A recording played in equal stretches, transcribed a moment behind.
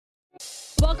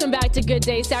Welcome back to Good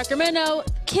Day Sacramento.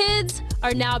 Kids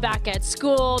are now back at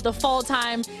school. The fall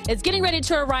time is getting ready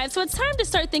to arrive, so it's time to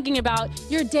start thinking about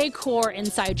your decor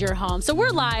inside your home. So we're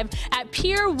live at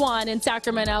Pier 1 in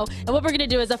Sacramento, and what we're gonna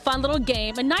do is a fun little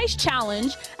game, a nice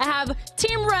challenge. I have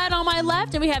Team Red on my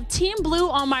left, and we have Team Blue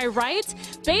on my right.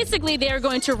 Basically, they are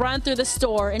going to run through the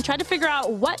store and try to figure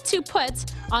out what to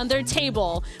put on their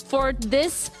table for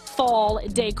this fall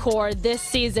decor this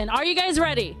season. Are you guys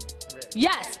ready?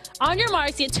 Yes. On your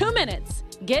marks, you get 2 minutes.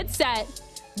 Get set.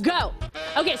 Go.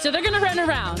 Okay, so they're gonna run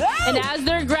around, and as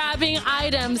they're grabbing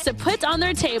items to put on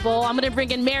their table, I'm gonna bring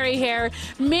in Mary here.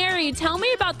 Mary, tell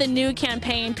me about the new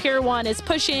campaign Pier 1 is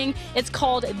pushing. It's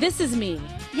called This Is Me.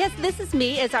 Yes, This Is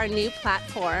Me is our new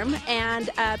platform, and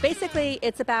basically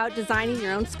it's about designing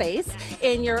your own space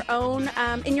in your own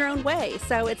way.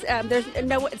 So it's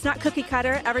it's not cookie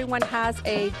cutter. Everyone has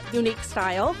a unique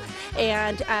style,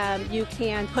 and you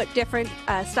can put different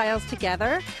styles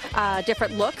together,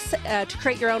 different looks to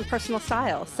create your own personal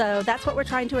style. So that's what we're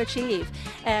trying to achieve,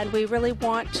 and we really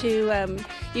want to.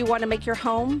 You want to make your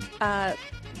home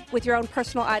with your own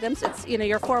personal items. It's, you know,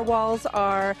 your four walls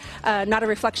are not a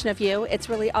reflection of you. It's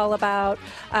really all about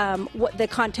what the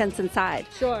contents inside.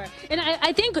 Sure. And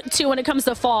I think, too, when it comes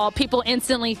to fall, people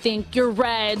instantly think your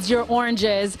reds, your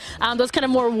oranges, those kind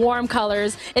of more warm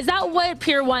colors. Is that what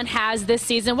Pier 1 has this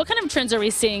season? What kind of trends are we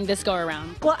seeing this go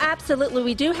around? Well, absolutely.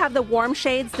 We do have the warm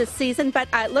shades this season, but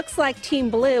it looks like Team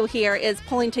Blue here is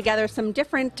pulling together some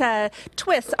different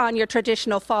twists on your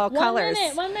traditional fall colors.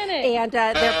 1 minute. And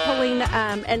they're pulling,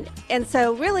 and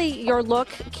so really your look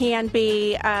can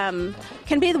be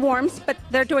the warms, but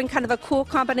they're doing kind of a cool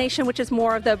combination, which is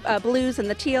more of the blues and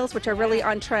the teals, which are really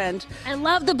on trend. I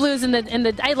love the blues and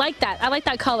the I like that. I like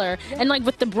that color. And like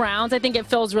with the browns, I think it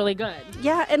feels really good.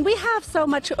 Yeah, and we have so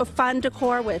much fun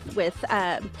decor with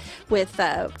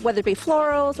whether it be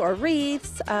florals or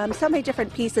wreaths, so many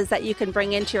different pieces that you can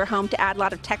bring into your home to add a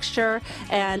lot of texture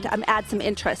and add some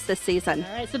interest this season.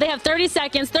 All right, so they have 30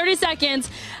 seconds. 30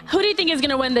 seconds. Who do you think is going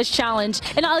to win this challenge?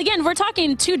 And again, we're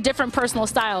talking two different personal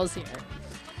styles here.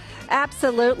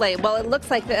 Absolutely. Well, it looks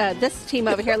like this team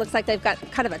over here looks like they've got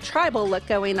kind of a tribal look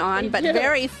going on, but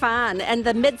very fun. And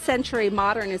the mid-century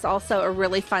modern is also a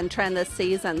really fun trend this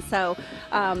season. So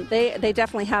they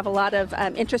definitely have a lot of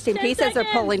interesting pieces they're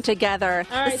pulling together.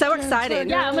 Right, it's so exciting.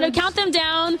 Yeah, I'm going to count them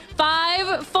down.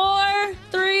 5, 4,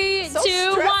 3,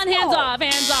 2, 1. Hands off.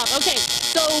 Hands off. Okay.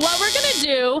 So what we're going to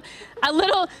do,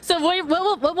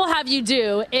 what we'll have you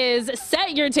do is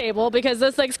set your table, because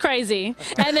this looks crazy.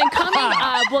 And then coming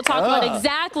up, we'll talk about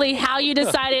exactly how you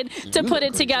decided to put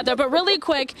it together. But really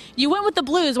quick, you went with the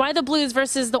blues. Why the blues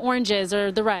versus the oranges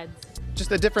or the reds?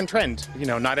 Just a different trend. You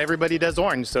know, not everybody does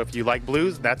orange. So if you like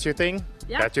blues, that's your thing.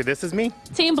 Yeah. That's your This Is Me.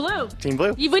 Team Blue. Team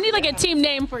Blue. We need like a team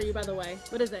name for you, by the way.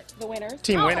 What is it? The Winners?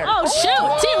 Team Winners. Oh,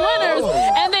 shoot. Team Winners.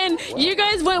 And then you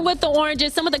guys went with the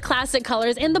oranges, some of the classic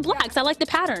colors, and the blacks. I like the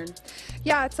pattern.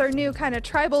 Yeah, it's our new kind of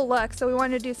tribal look, so we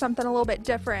wanted to do something a little bit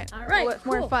different. All right, a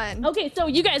little more fun. Okay, so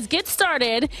you guys get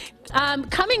started.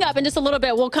 Coming up in just a little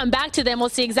bit, we'll come back to them. We'll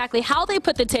see exactly how they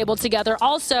put the table together.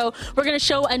 Also, we're going to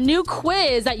show a new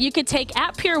quiz that you could take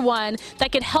at Pier 1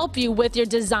 that could help you with your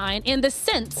design and the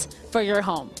scents for your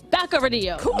home. Back over to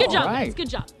you. Cool. Good job, right. guys. Good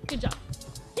job. Good job.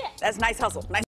 That's nice hustle. Nice.